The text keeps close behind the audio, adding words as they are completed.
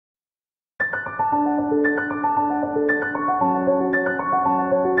Hi,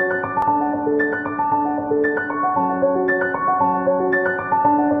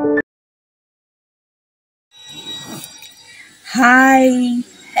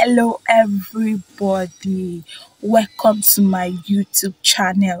 hello everybody. Welcome to my YouTube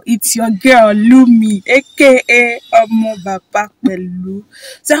channel. It's your girl Lummy, aka Omo Baba Pelu.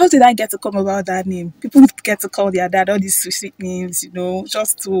 So how did I get to come about that name? People get to call their dad all these sweet names,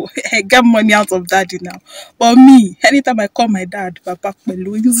 just to get money out of daddy now. But me, anytime I call my dad Baba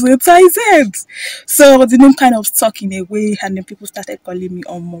Pelu, he's so excited. So the name kind of stuck in a way, and then people started calling me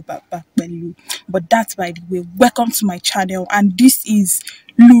Omo Baba Pelu. But that's by the way. Welcome to my channel, and this is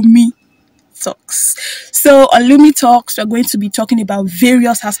Lummy Talks. So on Lummy Talks, we're going to be talking about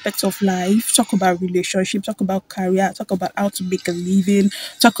various aspects of life, talk about relationship, talk about career, talk about how to make a living,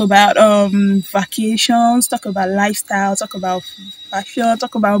 talk about vacations, talk about lifestyle, talk about fashion,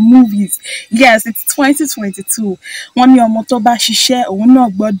 talk about movies. Yes, it's 2022. One year motoba shishe ono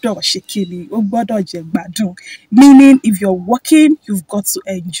gbodo shekini, o gbodo je gbadun. Meaning if you're working, you've got to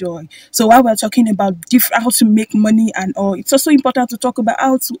enjoy. So while we're talking about how to make money and all, it's also important to talk about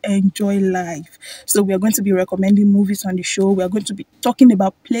how to enjoy life. So we are going to be recommending movies on the show. We are going to be talking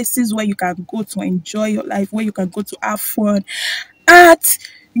about places where you can go to enjoy your life, where you can go to have fun at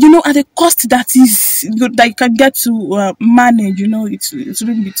at a cost that is that you can get to manage. It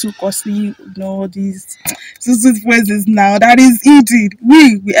shouldn't be too costly. These places now that is indeed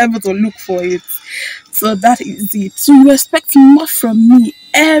we able to look for it. So that is it. So you expect more from me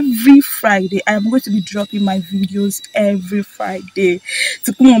every Friday. I am going to be dropping my videos every Friday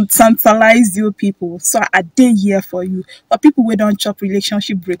to come and tantalize you people. So I day here for you. But people who don't chop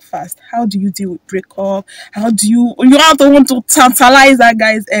relationship breakfast, how do you deal with breakup? How do you have to want to tantalize that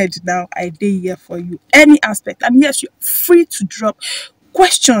guy's edge now? I day here for you. Any aspect. And yes, you're free to drop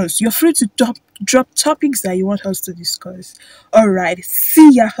questions. You're free to drop topics that you want us to discuss. All right.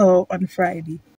 See ya all on Friday.